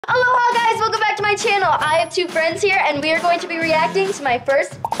Aloha guys, welcome back to my channel. I have two friends here and we are going to be reacting to my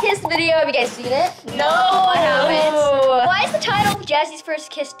first kiss video. Have you guys seen it? No, I haven't. Why is the title Jazzy's First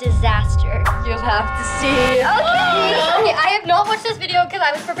Kiss Disaster? You'll have to see. Okay. I have not watched this video because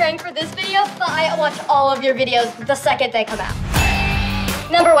I was preparing for this video, but I watch all of your videos the second they come out.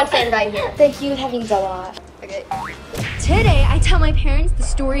 #1 fan right here. Thank you, that means a lot. Okay. Today, I tell my parents the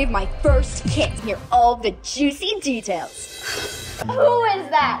story of my first kiss. Hear all the juicy details. Who is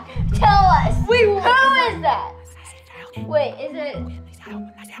that? Tell us. Wait, who is that? Wait, is it?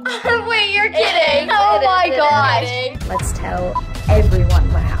 Wait, you're kidding. Oh my gosh. Let's tell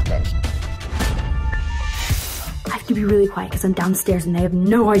everyone what happened. I have to be really quiet because I'm downstairs and they have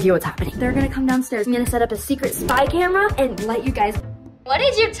no idea what's happening. They're gonna come downstairs. I'm gonna set up a secret spy camera and let you guys. What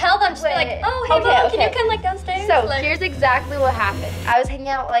did you tell them? Just like, oh, hey, Mom, can you come like downstairs? So like, here's exactly what happened. I was hanging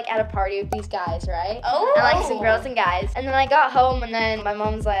out like at a party with these guys, right? Oh. And like some girls and guys. And then I got home and then my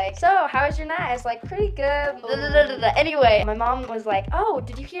mom's like, so how was your night? I was like, pretty good. Anyway, my mom was like, oh,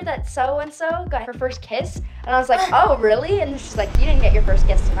 did you hear that so-and-so got her first kiss? And I was like, oh, really? And she's like, you didn't get your first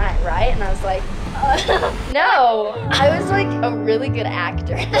kiss tonight, right? And I was like, no. I was like a really good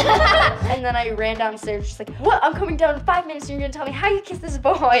actor. And then I ran downstairs, she's like, what? I'm coming down in 5 minutes and you're gonna tell me how you kiss this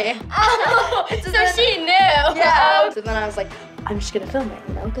boy. Oh, so she knew. Yeah. So then I was like, I'm just gonna film it,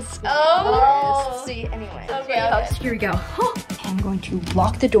 you know, because it's hilarious. See, anyway. Okay. Here we go. I'm going to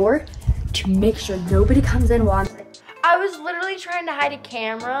lock the door to make sure nobody comes in while I was literally trying to hide a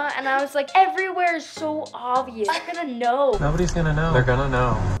camera, and I was like, everywhere is so obvious. They're gonna know. Nobody's gonna know. They're gonna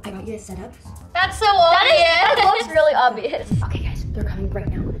know. I got you guys set up. That's so obvious. That looks really obvious. Okay, guys, they're coming right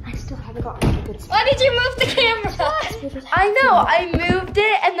now. I still haven't gotten a good spot. Why did you move the camera? I know, I moved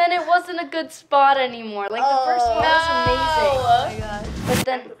it, and then it wasn't a good spot anymore. Like, the first one was amazing. Oh my god. But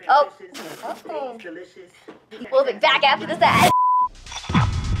then, We'll be back after this ad.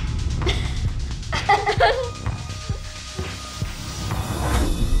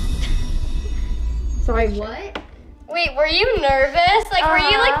 sorry, what? Wait, were you nervous? Like, were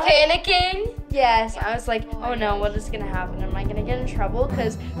you like panicking? Yes, I was like, oh no, what is gonna happen? Am I gonna get in trouble?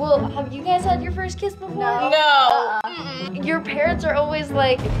 Because, well, have you guys had your first kiss before? No. Your parents are always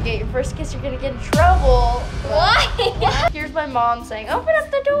like, if you get your first kiss, you're gonna get in trouble. Why? Here's my mom saying, open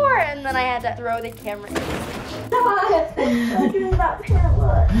up the door, and then I had to throw the camera in. I'm doing that parent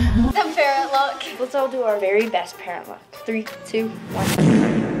look. The parent look. Let's all do our very best parent look. 3, 2,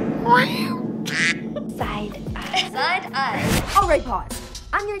 1. Side eye. Side eye. All right, pause.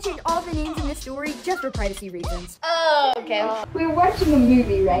 I'm gonna change all the names in this story just for privacy reasons. Oh, okay. We were watching a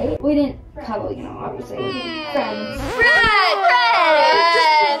movie, right? We didn't cuddle, you know, obviously. Friends. Fred!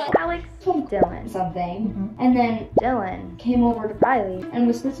 Alex told Dylan Something. And then Dylan came over to Riley and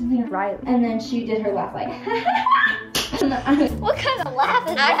whispered something to Riley. And then she did her laugh like, and then What kind of laugh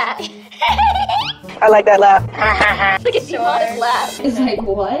is that? I like that laugh. Look at demonic laugh. it's like,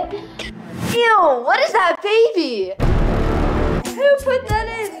 what? Ew, what is that baby? Who put that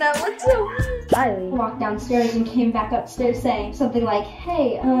in? That looks so weird. Riley. Walked downstairs and came back upstairs saying something like,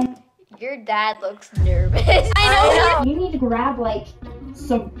 hey, Your dad looks nervous. I know. you need to grab like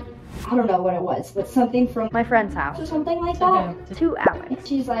some, I don't know what it was, but something from My friend's house. or something like that. To Alex. And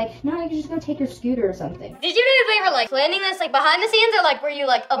she's like, no, you can just go take your scooter or something. Did you know if they were like planning this like behind the scenes or like were you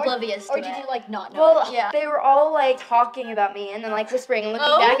like oblivious to or it? did you, like not know? Well, yeah. They were all like talking about me and then like whispering and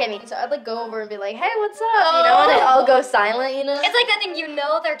looking back at me. So I'd like go over and be like, hey, what's up? You know, and then I'll go silent, you know? It's like that thing you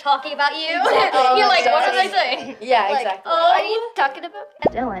know they're talking about you. Exactly. You're like, what are Exactly. they saying? Yeah, Like, exactly. oh, are you talking about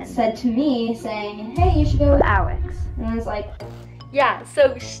Dylan. Said to me saying, hey, you should go with Alex. And I was like, Yeah,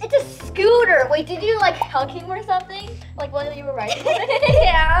 so It's a scooter. Wait, did you like hug him or something? Like while you were riding?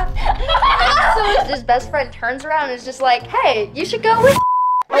 yeah. So his best friend turns around and is just like, hey, you should go with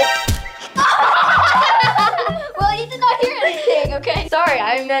Well, you did not hear anything, okay? Sorry,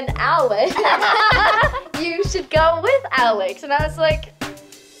 I meant Alex. You should go with Alex. And I was like,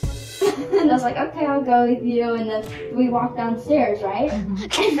 and I was like, okay, I'll go with you. And then we walked downstairs, right?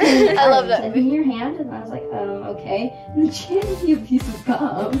 I love that. Said, give me your hand. And I was like, okay. And then she handed me a piece of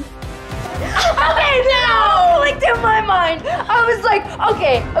gum. okay, no! Like, in my mind, I was like,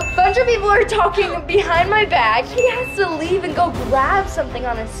 okay, a bunch of people are talking behind my back. He has to leave and go grab something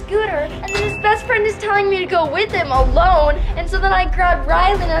on a scooter. And then his best friend is telling me to go with him alone. And so then I grabbed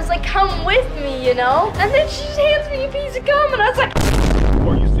Riley and I was like, come with me, you know? And then she just hands me a piece of gum and I was like,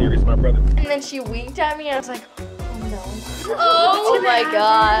 Are you serious, my brother? and then she winked at me and I was like, oh no. Oh my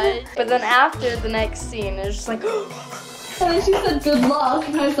god. But then after the next scene, it was just like, And then she said good luck,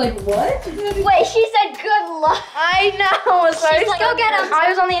 and I was like, what? Wait, she said good luck. I know. So She's like, go get him. I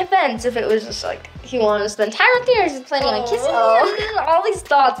was on the fence if it was just like he wanted to spend time with me or he's planning on kissing me. And all these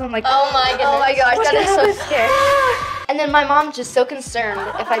thoughts. I'm like, Oh my goodness. oh my gosh, What's that is gonna so scary. And then my mom's just so concerned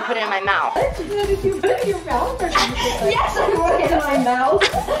if I put it in my mouth. Did you put it in your mouth? Yes, I put it in my mouth.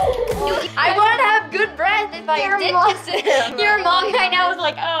 I want to have good breath if I did kiss him. Your mom right now is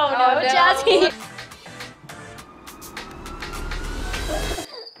like, oh no, no. Jazzy.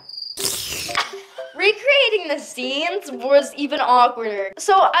 Recreating the scenes was even awkwarder.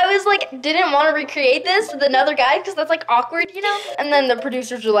 So I was like, didn't want to recreate this with another guy because that's like awkward, you know? And then the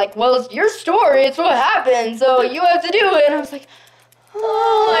producers were like, well, it's your story, it's what happened, so you have to do it. And I was like,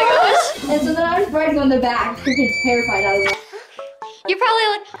 oh my gosh. And so then I was riding on the back, freaking terrified. I was like, You're probably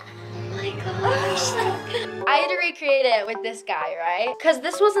like, oh my gosh. I had to recreate it with this guy, right? Because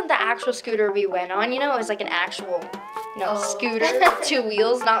this wasn't the actual scooter we went on, you know? It was like an actual, scooter, 2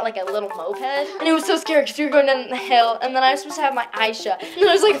 wheels, not like a little moped. And it was so scary because we were going down the hill, and then I was supposed to have my eyes shut. And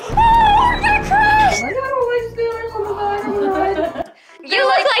I was like, oh, we're gonna crash! I got all my scooters on the back of the ride. You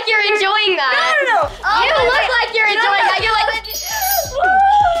look like you're enjoying that. No. You look like you're enjoying that. You're like,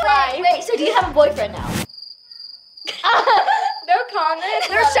 wait, so do you have a boyfriend now? No comment.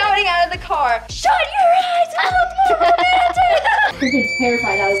 They're shouting out of the car, shut your eyes, I look more romantic! Freaking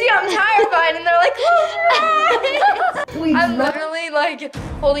terrified. I was See, I'm terrified, and they're like, close your eyes! we I'm drove- literally like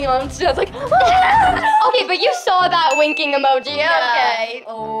holding on to it, like, Okay, but you saw that winking emoji. okay.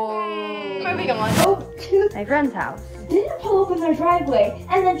 Oh. Moving on. Oh, to My friend's house. didn't pull up in their driveway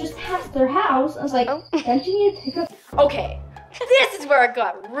and then just passed their house. I was like, don't you need to pick up? Okay, this is where it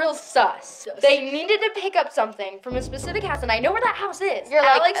got real sus. They needed to pick up something from a specific house, and I know where that house is. You're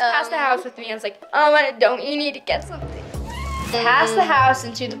like, Alex passed the house with me, and I was like, don't you need to get something? Past the house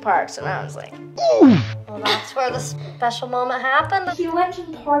into the parks, and I was like, Well, that's where the special moment happened. He went to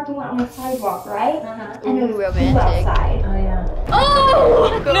the park and went on the sidewalk, right? And it was romantic. cool outside. Oh yeah.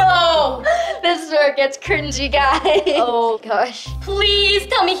 Oh, no! this is where it gets cringy, guys. Oh, gosh. Please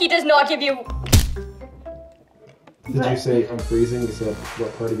tell me he does not give you... Did you say I'm freezing? You said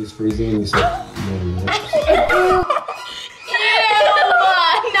what part of you's freezing? And you said no.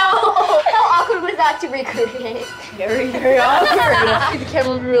 No! How awkward was that to recreate? Very, very awkward. The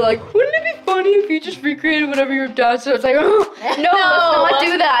camera were like, wouldn't it be funny if you just recreated whatever your dad said? It's like, oh, no, let's not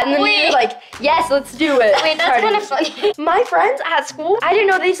do that. And then we were like, yes, let's do it. Wait, that's kind of funny. My friends at school, I didn't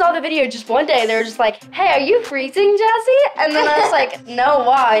know they saw the video just one day. They were just like, hey, are you freezing, Jazzy? And then I was like, no,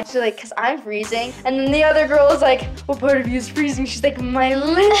 why? She's like, because I'm freezing. And then the other girl was like, what part of you is freezing? She's like, my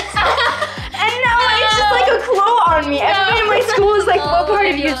lips. And now it's just like a quote on me. Everyone in my school is like, what part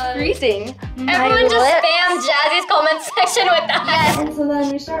of you is freezing? Everyone just spam Jazzy's comment section with that. Yes. And so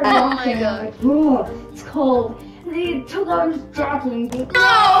then we started walking. And I was like, oh, it's cold. And he took off his jacket and he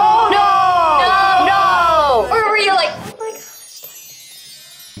No! Or were you like...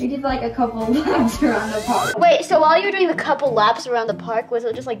 We did like a couple laps around the park. Wait, so while you were doing the couple laps around the park, was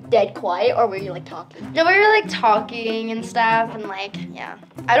it just like dead quiet or were you like talking? No, we were like talking and stuff and like, yeah.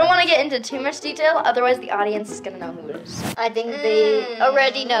 I don't want to get into too much detail, otherwise the audience is gonna know who it is. I think they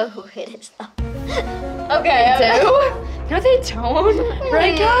already know who it is though. Okay, no, they don't.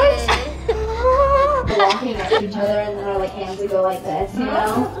 Right, guys? Walking next to each other and then our like hands would go like this, you know? I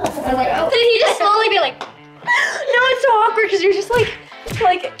was like, oh. Did he just slowly be like... No, it's so awkward because you're just like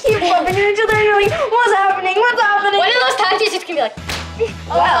keep bumping into each other and you're like, what's happening? What's happening? One of those times you just can be like...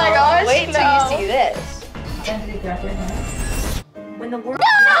 Oh my gosh. Wait till you see this. When the word.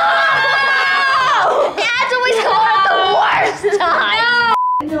 No! Dad's always called at the worst time.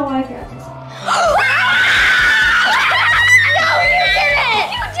 No, I got this. No, you didn't!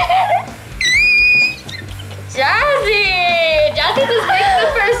 You didn't! Jazzy! Jazzy just makes the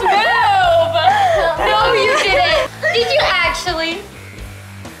first move! No, you didn't! Did you actually?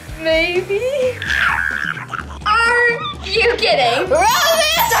 Maybe. Are you kidding?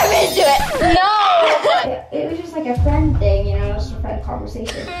 Romance! I'm into it! No! It was just like a friend thing, you know, just a friend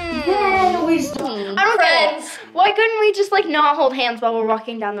conversation. Then we stopped. I don't get Friends. it. Why couldn't we just like not hold hands while we're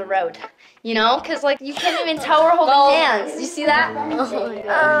walking down the road? You know? Because like you can't even tell we're holding hands. You see that? Oh my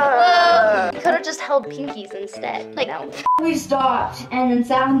god. You could have just held pinkies instead. Like, no. We stopped and then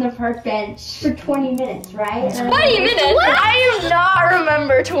sat on the park bench for 20 minutes, right? 20 minutes? I do not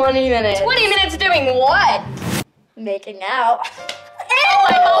remember 20 minutes. 20 minutes doing what? Making out. Oh,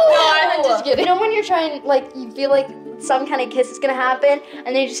 I hope not. Just kidding. You know when you're trying, like, you feel like some kind of kiss is gonna happen, and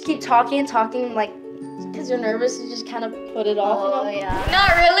then you just keep talking and talking, like, because you're nervous, you just kind of put it off. Oh, you know? yeah.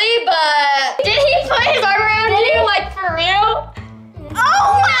 Not really, but did he put his arm around you, like, for real?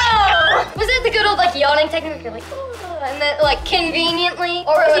 Oh, no! Was it the good old, like, yawning technique? You're like, oh. And then, like, conveniently?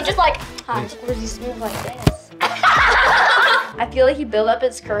 Or was he just like, hi? Or does he smooth like this? I feel like he built up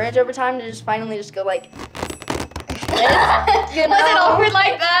his courage over time to just finally just go like this. You know? Was it awkward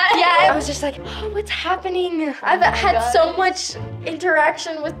like that? Yeah, I was just like, oh, what's happening? I've had so much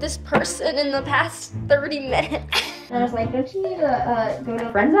interaction with this person in the past 30 minutes. And I was like, don't you need to go to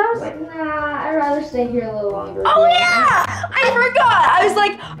a friend's house? Like, nah, I'd rather stay here a little longer. Oh yeah! I forgot! I was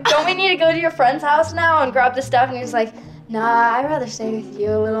like, don't we need to go to your friend's house now and grab the stuff? And he was like, nah, I'd rather stay with you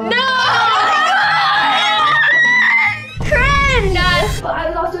a little longer. Cringe! But I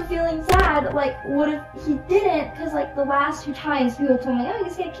was also feeling sad, like, what if he didn't? Because, like, the last 2 times people told me, oh,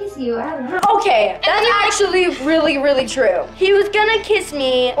 he's gonna kiss you. I haven't heard. Okay, that's actually really, really true. He was gonna kiss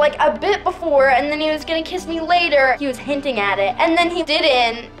me like a bit before, and then he was gonna kiss me later. He was hinting at it, and then he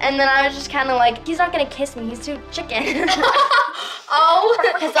didn't, and then I was just kind of like, he's not gonna kiss me, he's too chicken. Oh.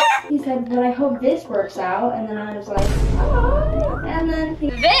 He said, but I hope this works out. And then I was like, oh. And then he...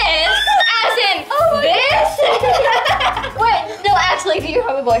 This? As in, this? Wait, no, actually, do you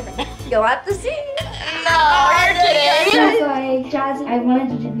have a boyfriend? You'll have to see. No, you're kidding. He was like, Jazzy, I wanted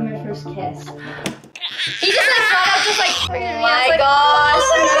to give you my first kiss. He just like straight up just like, oh my like, gosh.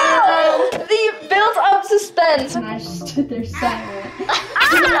 Oh, no. The built up suspense. And I just stood there silent.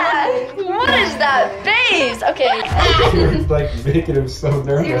 What is that face? Okay. It's like making him so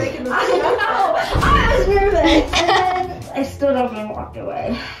nervous. I know. I was nervous. And then I stood up and walked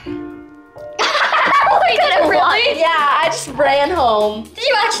away. Wait, did it really? Yeah, I just ran home. Did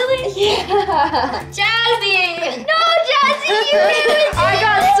you actually? Yeah. Jazzy! No, Jazzy, you did it! I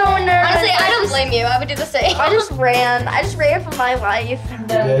got so nervous. Honestly, I don't blame you. I would do the same. I just ran for my life. No,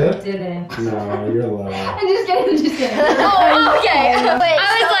 Did? you didn't. No, you're lying. I'm just kidding, I'm just kidding. Oh, okay. Wait,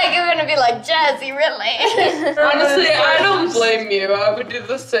 I was like, you're gonna be like, Jazzy, really? Honestly, I don't blame you. I would do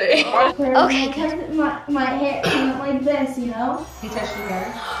the same. Okay, good. My hair went like this, you know? He touched your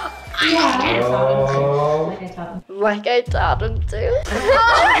hair. Yeah. Oh. Like I taught him. Like I taught him to.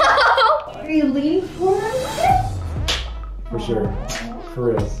 Are you leaning forward? For sure. For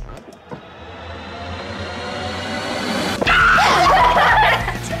real.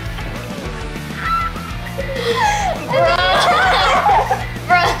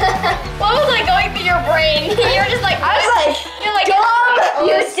 What was like going through your brain? You're just like, I was like, you're like,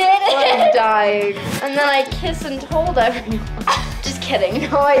 you did it. I'm dying. And then I kissed and told everyone. Just kidding.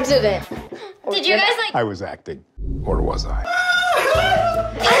 No, I didn't. Did you guys like? I was acting. Or was I?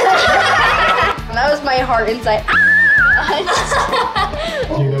 And that was my heart inside.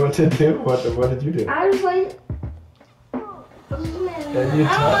 Do you know what to do? What did you do? I was like, And you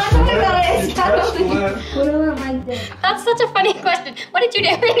touched Oh my the God, lip? it's You touched the lip? what do I want like this? That's such a funny question. What did you do?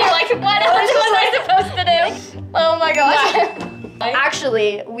 And you're like, what else was I supposed to do? Oh my gosh.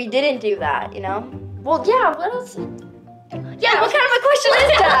 Actually, we didn't do that, you know? Well, yeah, what else? Yeah, what kind of a question is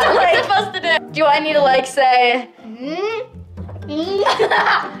that? What Like, am I supposed to do? do I need to like say,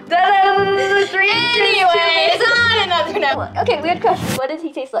 Three, Anyways, on another note. Okay, weird question. What does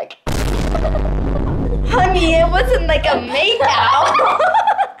he taste like? honey, it wasn't like a make-out.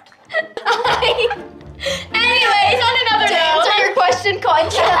 Anyways, on another To note. answer your question,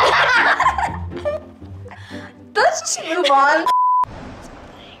 Concha. Let's just move on.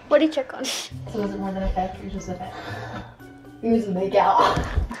 What did you check on? So was it more than a peck or just a peck? It was a makeout.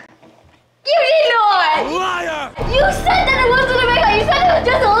 You did not! Liar! You said that it wasn't a makeup. You said it was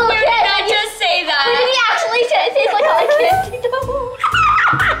just a little kid. Did not just say that. Did he actually say it tastes like a kid?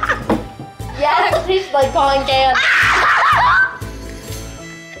 Yeah, she's like calling Dan.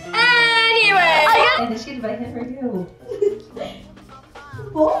 Anyway. And she'd bite him for you.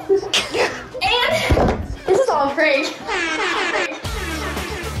 And This is all fake.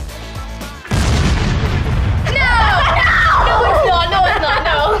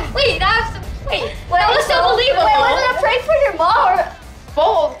 That was so believable. Wait, was it a prank for your mom or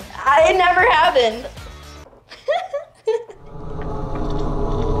both? It never happened.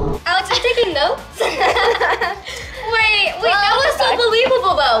 Alex, I'm taking notes. Wait, that was so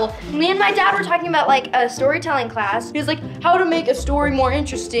believable though. Me and my dad were talking about like a storytelling class. He was like, how to make a story more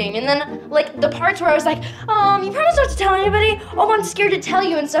interesting. And then like the parts where I was like, you promise not to tell anybody? Oh, I'm scared to tell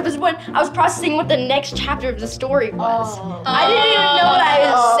you and stuff is when I was processing what the next chapter of the story was. I didn't even know what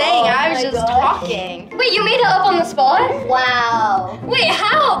I was saying. I was just talking. Wait, you made it up on the spot? Wow. Wait,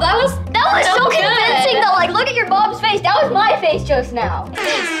 how? That was so convincing though. Like, look at your mom's face. That was my face just now.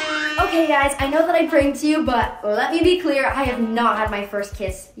 Okay guys, I know that I pranked you, but let me be clear, I have not had my first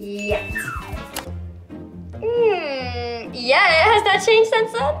kiss yet. Yeah, has that changed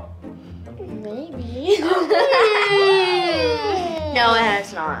since then? Maybe. No, it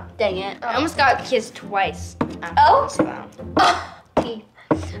has not. Dang it. I almost got kissed twice. Oh?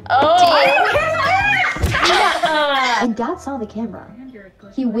 And Dad saw the camera.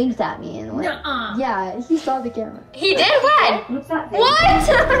 He winked at me and went, yeah, he saw the camera. He did? When? What's that?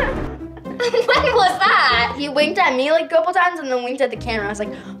 What? When was that? He winked at me like a couple times and then winked at the camera. I was like,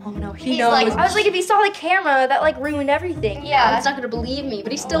 oh no, he He's knows. like- I was like, if he saw the camera, that like ruined everything. Yeah. He's not gonna believe me,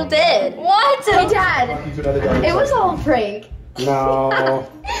 but he still did. What? Hey, Dad, it was all a prank. No,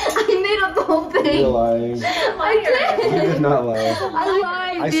 I made up the whole you're thing. lying. I did. You did not lie. I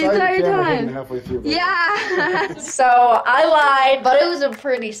lied I the saw your entire camera time. hidden halfway through. but- Yeah. So I lied, but it was a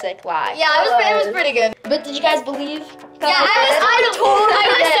pretty sick lie. Yeah, it was pretty good. But did you guys believe? Yeah, I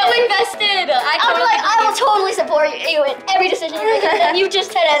was so invested. I was like, I will totally support you in every decision you make. And you just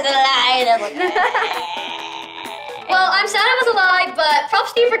said it as a lie. And I'm like, well, I'm sad it was a lie, but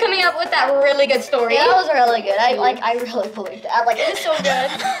props to you for coming up with that really good story. Yeah, that was really good. I really believed it. I'm like, it was so good.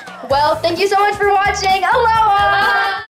 Well, thank you so much for watching. Aloha!